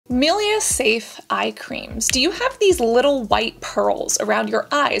Milia Safe eye creams. Do you have these little white pearls around your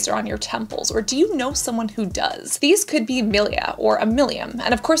eyes or on your temples, or do you know someone who does? These could be milia or a milium,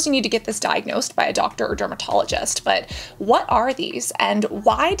 and of course you need to get this diagnosed by a doctor or dermatologist, but what are these and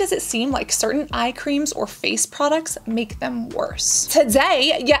why does it seem like certain eye creams or face products make them worse?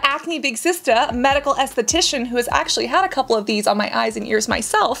 Today, your acne big sister, medical esthetician who has actually had a couple of these on my eyes and ears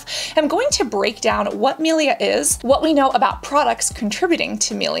myself, I'm going to break down what milia is, what we know about products contributing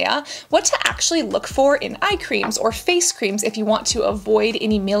to milia, what to actually look for in eye creams or face creams if you want to avoid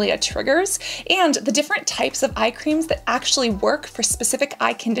any milia triggers, and the different types of eye creams that actually work for specific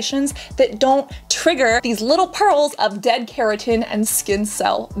eye conditions that don't trigger these little pearls of dead keratin and skin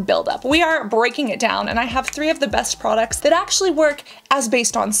cell buildup. We are breaking it down, and I have 3 of the best products that actually work as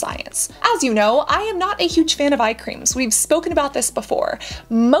based on science. As you know, I am not a huge fan of eye creams. We've spoken about this before.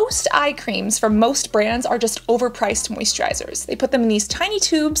 Most eye creams from most brands are just overpriced moisturizers. They put them in these tiny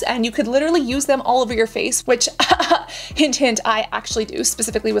tubes and you could literally use them all over your face, which hint hint, I actually do,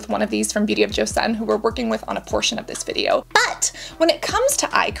 specifically with one of these from Beauty of Joseon who we're working with on a portion of this video. But when it comes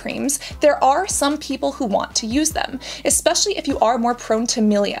to eye creams, there are some people who want to use them, especially if you are more prone to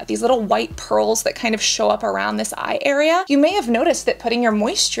milia, these little white pearls that kind of show up around this eye area. You may have noticed that putting your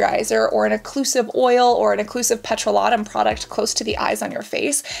moisturizer or an occlusive oil or an occlusive petrolatum product close to the eyes on your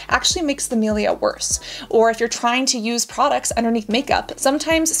face actually makes the milia worse. Or if you're trying to use products underneath makeup,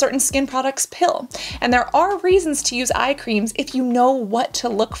 sometimes certain skin products pill. And there are reasons to use eye creams if you know what to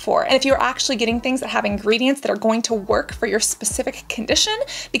look for, and if you're actually getting things that have ingredients that are going to work for your specific condition,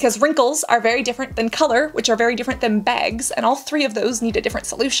 because wrinkles are very different than color, which are very different than bags, and all 3 of those need a different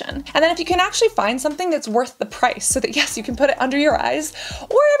solution. And then if you can actually find something that's worth the price, so that yes, you can put it under your eyes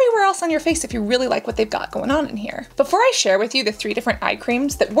or everywhere else on your face if you really like what they've got going on in here. Before I share with you the 3 different eye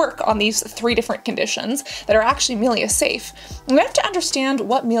creams that work on these 3 different conditions that are actually milia safe, we have to understand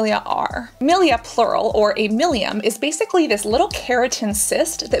what milia are. Milia, plural, or a milium, is basically this little keratin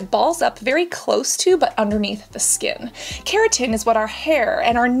cyst that balls up very close to but underneath the skin. Keratin is what our hair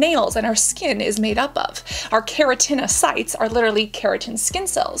and our nails and our skin is made up of. Our keratinocytes are literally keratin skin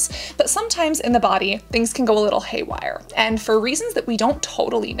cells, but sometimes in the body things can go a little haywire, and for reasons that we don't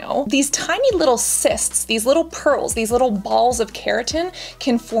totally know, these tiny little cysts, these little pearls, these little balls of keratin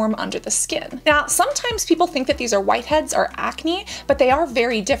can form under the skin. Now, sometimes people think that these are whiteheads or acne, but they are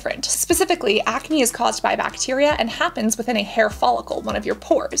very different. Specifically, acne is caused by bacteria and happens within a hair follicle, one of your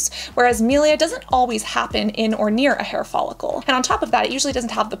pores, whereas milia doesn't always happen in or near a hair follicle. And on top of that, it usually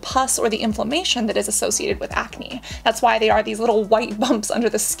doesn't have the pus or the inflammation that is associated with acne. That's why they are these little white bumps under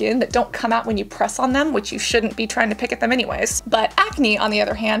the skin that don't come out when you press on them, which you shouldn't be trying to pick at them anyways. But acne, on the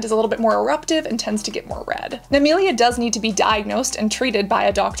other hand, is a little bit more eruptive and tends to get more red. Now, milia does need to be diagnosed and treated by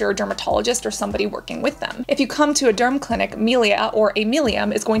a doctor or dermatologist or somebody working with them. If you come to a derm clinic, milia or a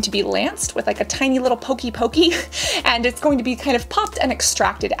milium is going to be lanced with like a tiny little pokey and it's going to be kind of popped and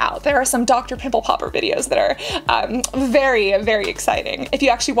extracted out. There are some Dr. Pimple Popper videos that are very, very exciting if you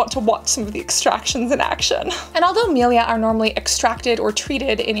actually want to watch some of the extractions in action. And although milia are normally extracted or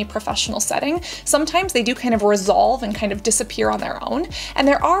treated in a professional setting, sometimes they do kind of resolve and kind of disappear on their own, and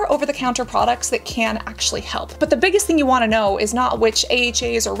there are over-the-counter products that can actually help. But the biggest thing you want to know is not which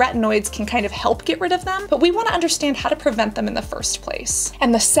AHAs or retinoids can kind of help get rid of them, but we want to understand how to prevent them in the first place.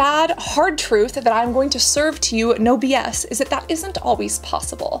 And the sad, hard truth that I'm going to serve to you, no BS, is that that isn't always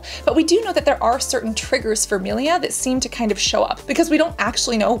possible. But we do know that there are certain triggers for milia that seem to kind of show up, because we don't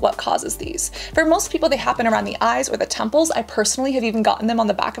actually know what causes these. For most people, they happen around the eyes or the temples. I personally have even gotten them on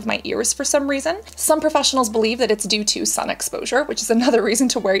the back of my ears for some reason. Some professionals believe that it's due to sun exposure, which is another reason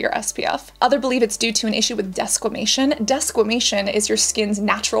to wear your SPF. Others believe it's due to an issue with desquamation. Desquamation is your skin's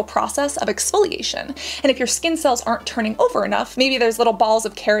natural process of exfoliation. And if your skin cells aren't turning over enough, maybe there's little balls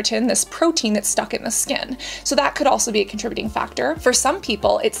of keratin, this protein that's stuck in the skin. So that could also be a contributing factor. For some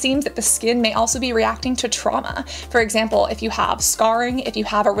people, it seems that the skin may also be reacting to trauma. For example, if you have scarring, if you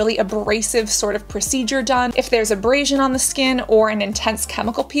have a really abrasive sort of procedure done, if there's abrasion on the skin or an intense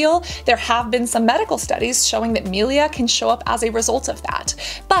chemical peel, there have been some medical studies showing that milia can show up as a result of that.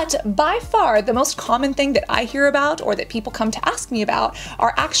 But by far, the most common thing that I hear about or that people come to ask me about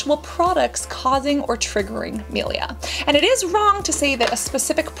are actual products causing or triggering milia. And it is wrong to say that a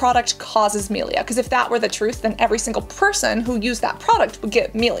specific product causes milia, because if that were the truth, then every single person who used that product would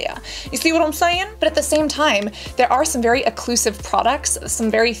get milia. You see what I'm saying? But at the same time, there are some very very occlusive products,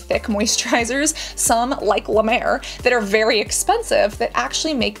 some very thick moisturizers, some like La Mer, that are very expensive that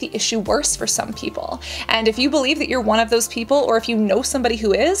actually make the issue worse for some people. And if you believe that you're one of those people, or if you know somebody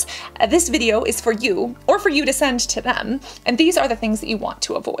who is, this video is for you, or for you to send to them. And these are the things that you want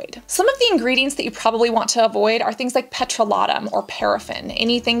to avoid. Some of the ingredients that you probably want to avoid are things like petrolatum or paraffin,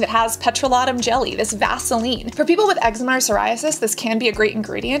 anything that has petrolatum jelly, this Vaseline. For people with eczema or psoriasis, this can be a great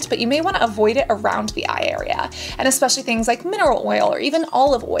ingredient, but you may want to avoid it around the eye area, and especially things like mineral oil or even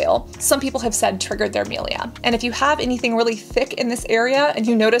olive oil. Some people have said triggered their milia. And if you have anything really thick in this area and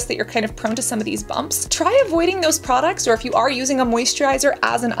you notice that you're kind of prone to some of these bumps, try avoiding those products. Or if you are using a moisturizer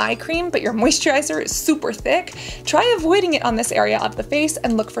as an eye cream, but your moisturizer is super thick, try avoiding it on this area of the face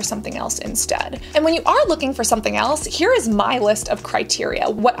and look for something else instead. And when you are looking for something else, here is my list of criteria,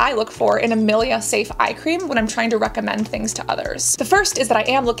 what I look for in a Milia safe eye cream when I'm trying to recommend things to others. The first is that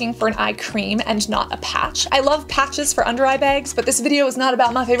I am looking for an eye cream and not a patch. I love patches for under eye bags, but this video is not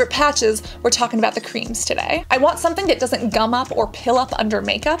about my favorite patches. We're talking about the creams today. I want something that doesn't gum up or pill up under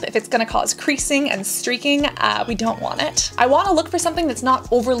makeup. If it's gonna cause creasing and streaking, we don't want it. I want to look for something that's not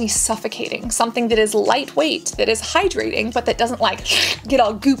overly suffocating, something that is lightweight, that is hydrating, but that doesn't like get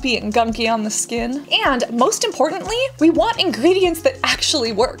all goopy and gunky on the skin. And most importantly, we want ingredients that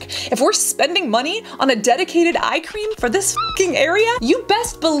actually work. If we're spending money on a dedicated eye cream for this fucking area, you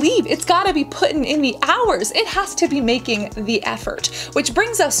best believe it's gotta be putting in the hours. It has to be making the effort. Which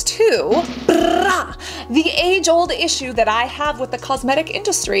brings us to the age-old issue that I have with the cosmetic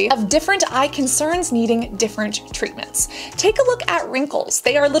industry of different eye concerns needing different treatments. Take a look at wrinkles.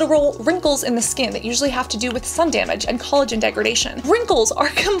 They are literal wrinkles in the skin that usually have to do with sun damage and collagen degradation. Wrinkles are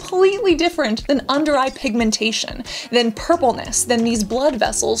completely different than under-eye pigmentation, than purpleness, than these blood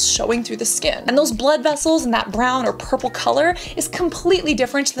vessels showing through the skin. And those blood vessels and that brown or purple color is completely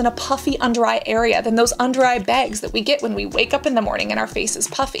different than a puffy under-eye area, than those under-eye bags that we get when we wake up in the morning and our face is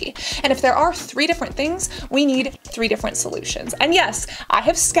puffy. And if there are three different things, we need three different solutions. And yes, I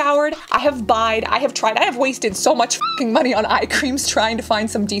have scoured, I have buyed, I have tried, I have wasted so much fucking money on eye creams trying to find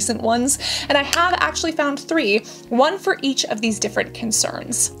some decent ones, and I have actually found three, one for each of these different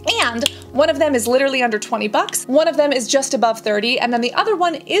concerns. And one of them is literally under 20 bucks, one of them is just above 30, and then the other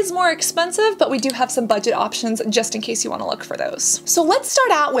one is more expensive, but we do have some budget options just in case you want to look for those. So let's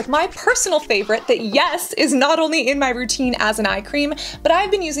start out with my personal favorite that, yes, is not only in my routine as an eye cream, but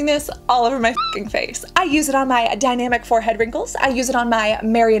I've been using this all over my fucking face. I use it on my dynamic forehead wrinkles, I use it on my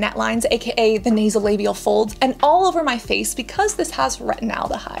marionette lines, aka the nasolabial folds, and all over my face because this has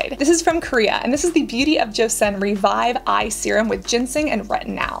retinaldehyde. This is from Korea, and this is the Beauty of Joseon Revive Eye Serum with ginseng and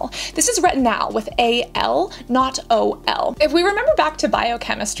retinal. This is retinal with A-L, not O-L. If we remember back to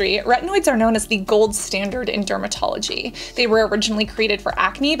biochemistry, retinoids are known as the gold standard in dermatology. They were originally created for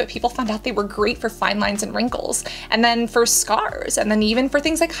acne, but people found out they were great for fine lines and wrinkles, and then for scars, and then even for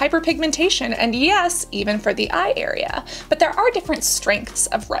things like hyperpigmentation, and yes, even for the eye area. But there are different strengths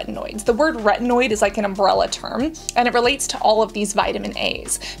of retinoids. The word retinoid is like an umbrella term, and it relates to all of these vitamin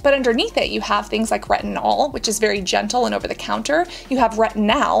A's. But underneath it, you have things like retinol, which is very gentle and over the counter. You have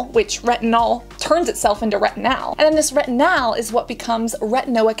retinal, which retinol turns itself into retinal. And then this retinal is what becomes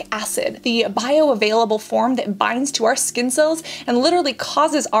retinoic acid, the bioavailable form that binds to our skin cells and literally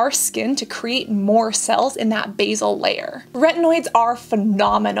causes our skin to create more cells in that basal layer. Retinoids are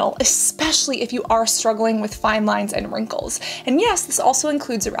phenomenal, especially if you are struggling with fine lines and wrinkles. And yes, this also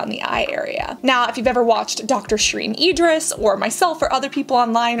includes around the eye area. Now, if you've ever watched Dr. Shireen Idris or myself or other people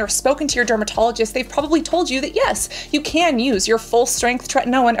online or spoken to your dermatologist, they've probably told you that yes, you can use your full strength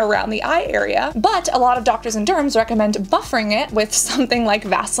tretinoin around the eye area, but a lot of doctors and derms recommend buffering it with something like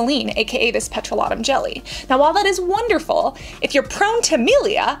Vaseline, aka this petrolatum jelly. Now, while that is wonderful, if you're prone to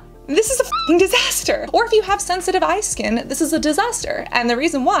milia, this is a fucking disaster. Or if you have sensitive eye skin, this is a disaster. And the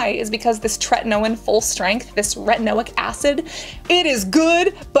reason why is because this tretinoin full strength, this retinoic acid, it is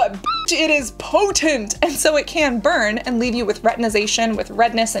good, but it is potent. And so it can burn and leave you with retinization, with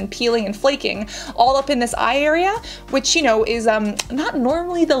redness and peeling and flaking all up in this eye area, which, you know, is not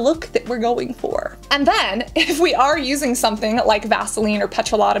normally the look that we're going for. And then if we are using something like Vaseline or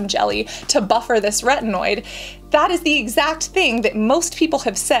petrolatum jelly to buffer this retinoid, that is the exact thing that most people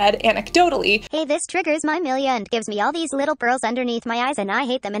have said anecdotally. Hey, this triggers my milia and gives me all these little pearls underneath my eyes and I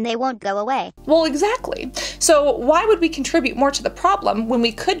hate them and they won't go away. Well, exactly. So why would we contribute more to the problem when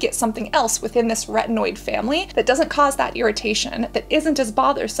we could get something something else within this retinoid family that doesn't cause that irritation, that isn't as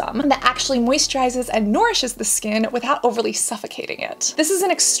bothersome, and that actually moisturizes and nourishes the skin without overly suffocating it. This is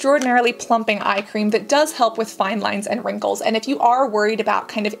an extraordinarily plumping eye cream that does help with fine lines and wrinkles, and if you are worried about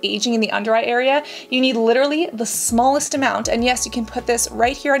kind of aging in the under eye area, you need literally the smallest amount. And yes, you can put this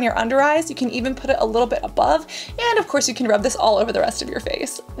right here on your under eyes, you can even put it a little bit above, and of course you can rub this all over the rest of your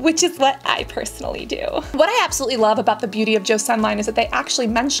face, which is what I personally do. What I absolutely love about the Beauty of Joseon line is that they actually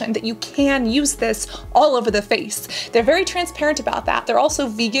mentioned that you can use this all over the face. They're very transparent about that. They're also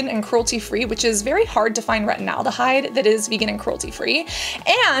vegan and cruelty-free, which is very hard to find retinaldehyde that is vegan and cruelty-free.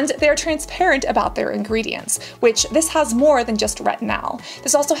 And they're transparent about their ingredients, which this has more than just retinol.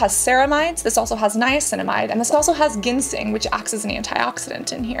 This also has ceramides, this also has niacinamide, and this also has ginseng, which acts as an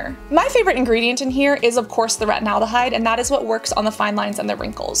antioxidant in here. My favorite ingredient in here is, of course, the retinaldehyde, and that is what works on the fine lines and the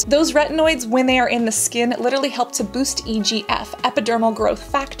wrinkles. Those retinoids, when they are in the skin, literally help to boost EGF, epidermal growth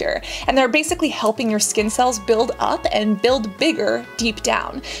factor, and they're basically helping your skin cells build up and build bigger deep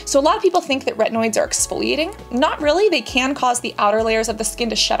down. So a lot of people think that retinoids are exfoliating. Not really. They can cause the outer layers of the skin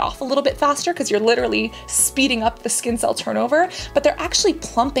to shut off a little bit faster because you're literally speeding up the skin cell turnover, but they're actually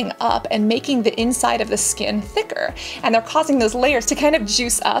plumping up and making the inside of the skin thicker, and they're causing those layers to kind of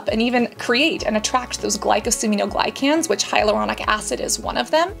juice up and even create and attract those glycosaminoglycans, which hyaluronic acid is one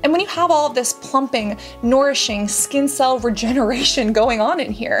of them. And when you have all of this plumping, nourishing skin cell regeneration going on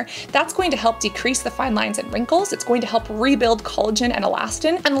in here, that's going to help decrease the fine lines and wrinkles. It's going to help rebuild collagen and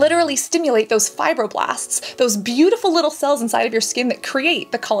elastin and literally stimulate those fibroblasts, those beautiful little cells inside of your skin that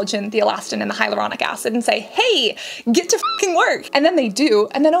create the collagen, the elastin, and the hyaluronic acid, and say, hey, get to fucking work. And then they do.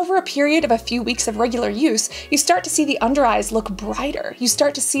 And then over a period of a few weeks of regular use, you start to see the under eyes look brighter. You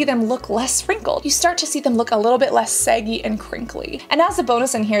start to see them look less wrinkled. You start to see them look a little bit less saggy and crinkly. And as a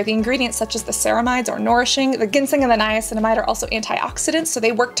bonus in here, the ingredients such as the ceramides are nourishing, the ginseng and the niacinamide are also antioxidants, so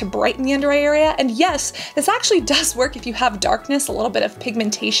they work to brighten the under eye area. And yes, this actually does work if you have darkness, a little bit of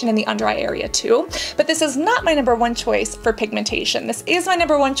pigmentation in the under eye area too. But this is not my #1 choice for pigmentation. This is my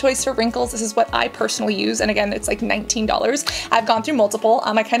 #1 choice for wrinkles. This is what I personally use, and again, it's like $19. I've gone through multiple.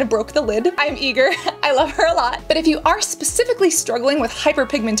 I kind of broke the lid. I'm eager. I love her a lot. But if you are specifically struggling with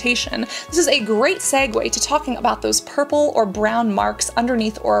hyperpigmentation, this is a great segue to talking about those purple or brown marks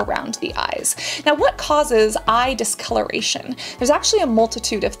underneath or around the eyes. Now, what causes eye discoloration? There's actually a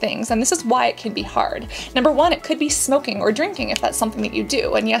multitude of things, and this is why it can be hard. #1, it could be smoking or drinking if that's something that you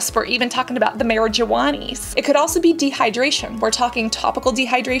do. And yes, we're even talking about the marijuanis. It could also be dehydration. We're talking topical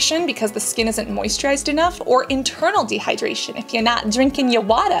dehydration because the skin isn't moisturized enough, or internal dehydration if you're not drinking your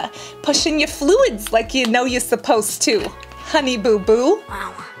water, pushing your fluids like you know you're supposed to. Honey boo boo.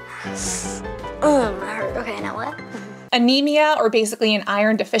 Wow. Oh, that hurt. Okay, now what? Anemia, or basically an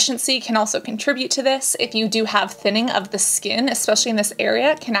iron deficiency, can also contribute to this. If you do have thinning of the skin, especially in this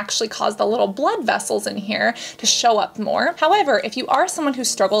area, it can actually cause the little blood vessels in here to show up more. However, if you are someone who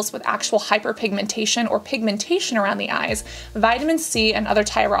struggles with actual hyperpigmentation or pigmentation around the eyes, vitamin C and other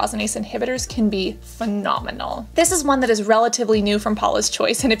tyrosinase inhibitors can be phenomenal. This is one that is relatively new from Paula's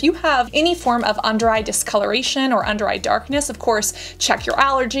Choice, and if you have any form of under eye discoloration or under eye darkness, of course, check your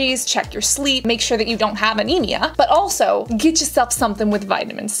allergies, check your sleep, make sure that you don't have anemia, but also get yourself something with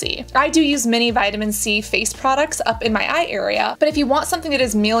vitamin C. I do use many vitamin C face products up in my eye area, but if you want something that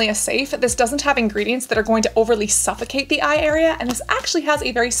is Milia safe, this doesn't have ingredients that are going to overly suffocate the eye area, and this actually has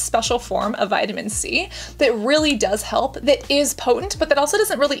a very special form of vitamin C that really does help, that is potent, but that also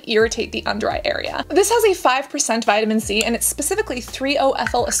doesn't really irritate the under eye area. This has a 5% vitamin C, and it's specifically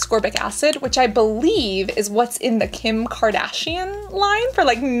 3-O-ethyl ascorbic acid, which I believe is what's in the Kim Kardashian line for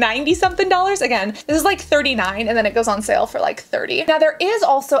like 90 something dollars. Again, this is like $39, and then it goes on sale for like $30. Now there is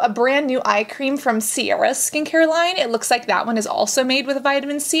also a brand new eye cream from Sierra's skincare line. It looks like that one is also made with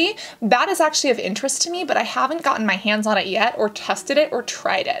vitamin C. That is actually of interest to me, but I haven't gotten my hands on it yet or tested it or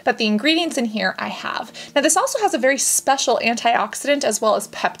tried it. But the ingredients in here I have. Now this also has a very special antioxidant as well as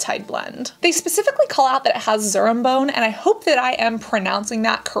peptide blend. They specifically call out that it has zerumbone, and I hope that I am pronouncing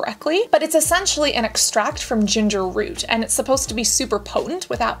that correctly, but it's essentially an extract from ginger root, and it's supposed to be super potent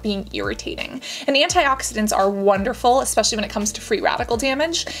without being irritating. And antioxidants are wonderful, especially when it comes to free radical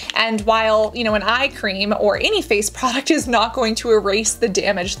damage. And while, you know, an eye cream or any face product is not going to erase the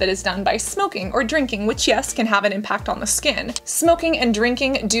damage that is done by smoking or drinking, which yes, can have an impact on the skin, smoking and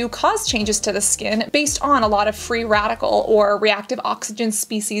drinking do cause changes to the skin based on a lot of free radical or reactive oxygen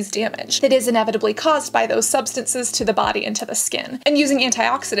species damage that is inevitably caused by those substances to the body and to the skin. And using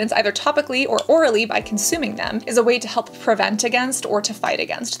antioxidants either topically or orally by consuming them is a way to help prevent against or to fight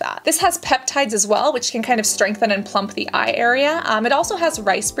against that. This has peptides as well, which can kind of strengthen and plump the eye area. It also has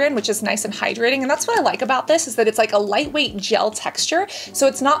rice bran, which is nice and hydrating, and that's what I like about this, is that it's like a lightweight gel texture, so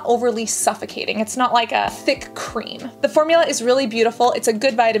it's not overly suffocating. It's not like a thick cream. The formula is really beautiful. It's a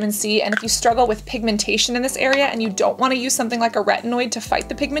good vitamin C, and if you struggle with pigmentation in this area and you don't want to use something like a retinoid to fight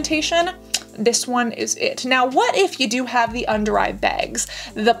the pigmentation, this one is it. Now, what if you do have the under eye bags,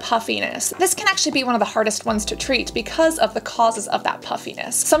 the puffiness? This can actually be one of the hardest ones to treat because of the causes of that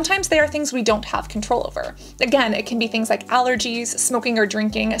puffiness. Sometimes they are things we don't have control over. Again, it can be things like allergies, smoking or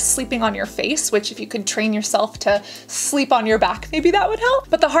drinking, sleeping on your face, which if you could train yourself to sleep on your back, maybe that would help.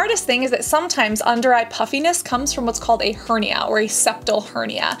 But the hardest thing is that sometimes under eye puffiness comes from what's called a hernia or a septal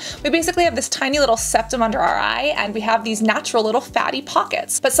hernia. We basically have this tiny little septum under our eye, and we have these natural little fatty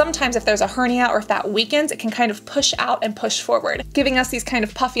pockets. But sometimes if there's a hernia or if that weakens, it can kind of push out and push forward, giving us these kind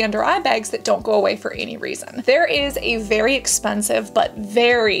of puffy under eye bags that don't go away for any reason. There is a very expensive but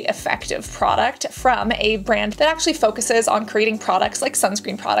very effective product from a brand that actually focuses on creating products like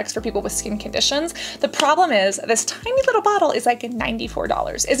sunscreen products for people with skin conditions. The problem is this tiny little bottle is like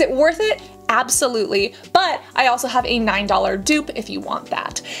 $94. Is it worth it? Absolutely, but I also have a $9 dupe if you want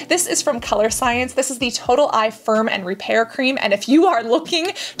that. This is from Color Science. This is the Total Eye Firm and Repair Cream, and if you are looking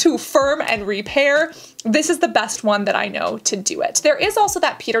to firm and repair, this is the best one that I know to do it. There is also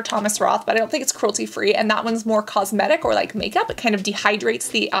that Peter Thomas Roth, but I don't think it's cruelty-free, and that one's more cosmetic or like makeup. It kind of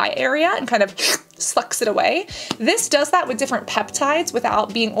dehydrates the eye area and kind of sucks it away. This does that with different peptides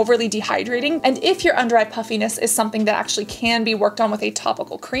without being overly dehydrating, and if your under eye puffiness is something that actually can be worked on with a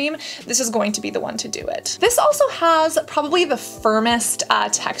topical cream, this is going to be the one to do it. This also has probably the firmest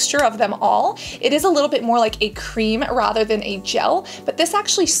texture of them all. It is a little bit more like a cream rather than a gel, but this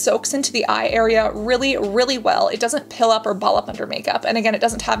actually soaks into the eye area really well. It doesn't pill up or ball up under makeup, and again, it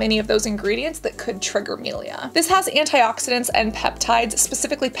doesn't have any of those ingredients that could trigger Milia. This has antioxidants and peptides,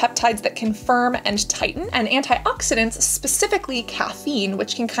 specifically peptides that can firm and tighten, and antioxidants, specifically caffeine,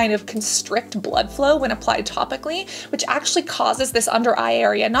 which can kind of constrict blood flow when applied topically, which actually causes this under eye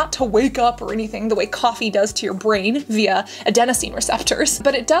area not to wake up or anything the way coffee does to your brain via adenosine receptors,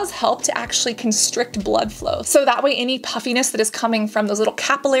 but it does help to actually constrict blood flow. So that way any puffiness that is coming from those little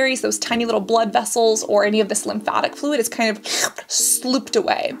capillaries, those tiny little blood vessels, or any of this lymphatic fluid is kind of slooped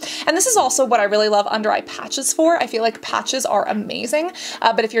away. And this is also what I really love under eye patches for. I feel like patches are amazing,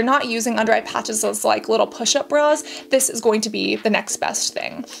 but if you're not using under eye patches as like little push-up bras, this is going to be the next best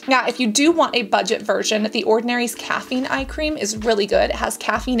thing. Now, if you do want a budget version, The Ordinary's Caffeine Eye Cream is really good. It has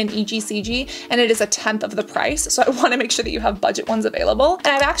caffeine and EGCG, and it is 1/10 of the price, so I want to make sure that you have budget ones available. And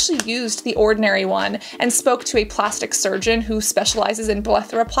I've actually used the Ordinary one and spoke to a plastic surgeon who specializes in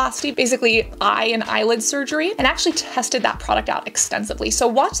blepharoplasty, basically eye and eyelid surgery, and actually tested that product out extensively. So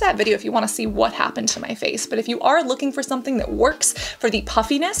watch that video if you want to see what happened to my face. But if you are looking for something that works for the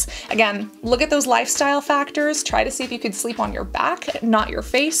puffiness, again, look at those lifestyle factors, try to see if you could sleep on your back, not your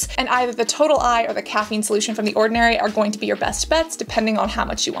face, and either the Total Eye or the caffeine solution from The Ordinary are going to be your best bets depending on how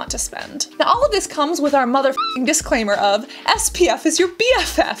much you want to spend. Now, all of this comes with our motherfucking disclaimer of SPF is your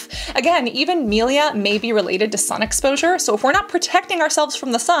BFF. Again, even Milia may be related to sun exposure, so if we're not protecting ourselves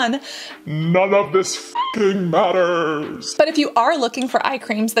from the sun, none of this fucking matters. But if you are looking for eye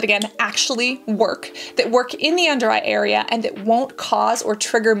creams that again actually work, that work in the under eye area and that won't cause or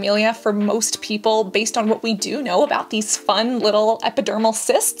trigger Milia for most people based on what we do know about these fun little epidermal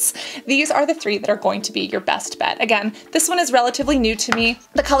cysts, these are the 3 that are going to be your best bet. Again, this one is relatively new to me.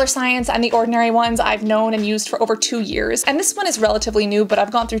 The Color Science and the Ordinary ones I've known and used for over 2 years, and this one is relatively new, but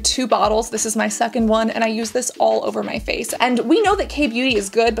I've gone through 2 bottles. This is my second one, and I use this all over my face. And we know that K-Beauty is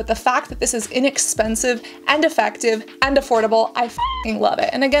good, but the fact that this is inexpensive and effective and affordable, I f***ing love it.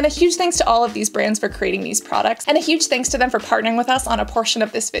 And again, a huge thanks to all of these brands for creating these products, and a huge thanks to them for partnering with us on a portion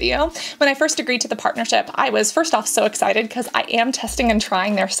of this video. When I first agreed to the partnership, I was first off so excited because I am testing and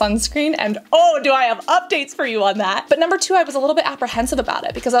trying their sunscreen, and oh, do I have updates for you on that. But number 2, I was a little bit apprehensive about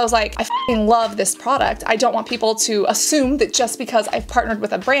it because I was like, I f***ing love this product. I don't want people to assume that just because I've partnered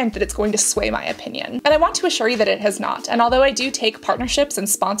with a brand that it's going to sway my opinion. And I want to assure you that it has not. And although I do take partnerships and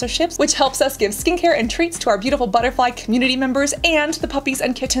sponsorships, which helps us give skincare and treats to our beautiful butterfly community members and the puppies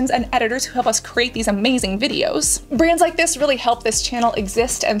and kittens and editors who help us create these amazing videos, brands like this really help this channel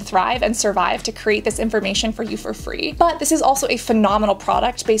exist and thrive and survive to create this information for you for free. But this is also a phenomenal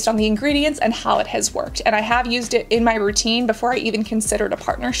product based on the ingredients and how it has worked. And I have used it in my routine before I even considered a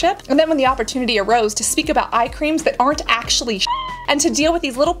partnership. And then when the opportunity arose to speak about eye creams that aren't actually And to deal with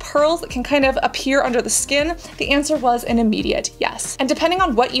these little pearls that can kind of appear under the skin, the answer was an immediate yes. And depending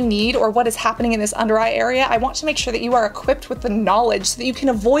on what you need or what is happening in this under eye area, I want to make sure that you are equipped with the knowledge so that you can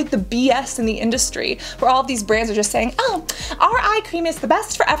avoid the BS in the industry where all of these brands are just saying, oh, our eye cream is the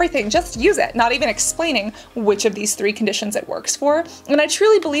best for everything, just use it, not even explaining which of these 3 conditions it works for. And I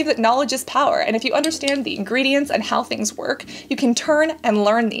truly believe that knowledge is power, and if you understand the ingredients and how things work, you can turn and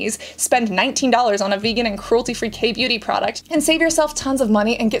learn these, spend $19 on a vegan and cruelty-free K-beauty product, and save yourself tons of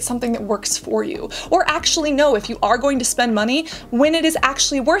money and get something that works for you. Or actually know if you are going to spend money, when it is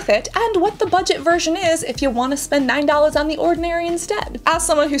actually worth it, and what the budget version is if you want to spend $9 on the ordinary instead. As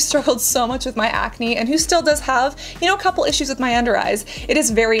someone who struggled so much with my acne and who still does have, you know, a couple issues with my under eyes, it is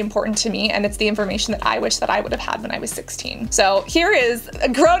very important to me, and it's the information that I wish that I would have had when I was 16. So here is a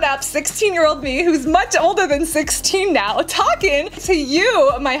grown-up 16-year-old me who's much older than 16 now, talking to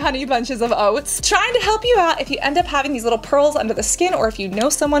you, my honey bunches of oats, trying to help you out if you end up having these little pearls under the skin or if you know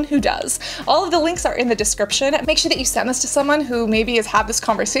someone who does. All of the links are in the description. Make sure that you send this to someone who maybe has had this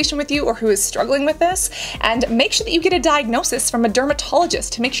conversation with you or who is struggling with this, and make sure that you get a diagnosis from a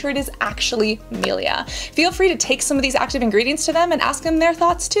dermatologist to make sure it is actually Milia. Feel free to take some of these active ingredients to them and ask them their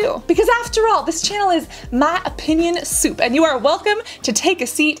thoughts too. Because after all, this channel is my opinion soup, and you are welcome to take a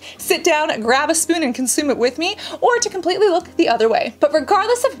seat, sit down, grab a spoon and consume it with me, or to completely look the other way. But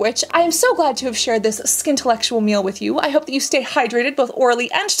regardless of which, I am so glad to have shared this skintellectual meal with you. I hope that you stay hydrated both orally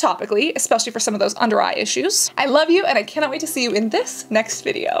and topically, especially for some of those under eye issues. I love you, and I cannot wait to see you in this next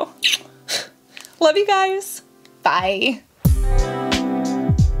video. Love you guys. Bye.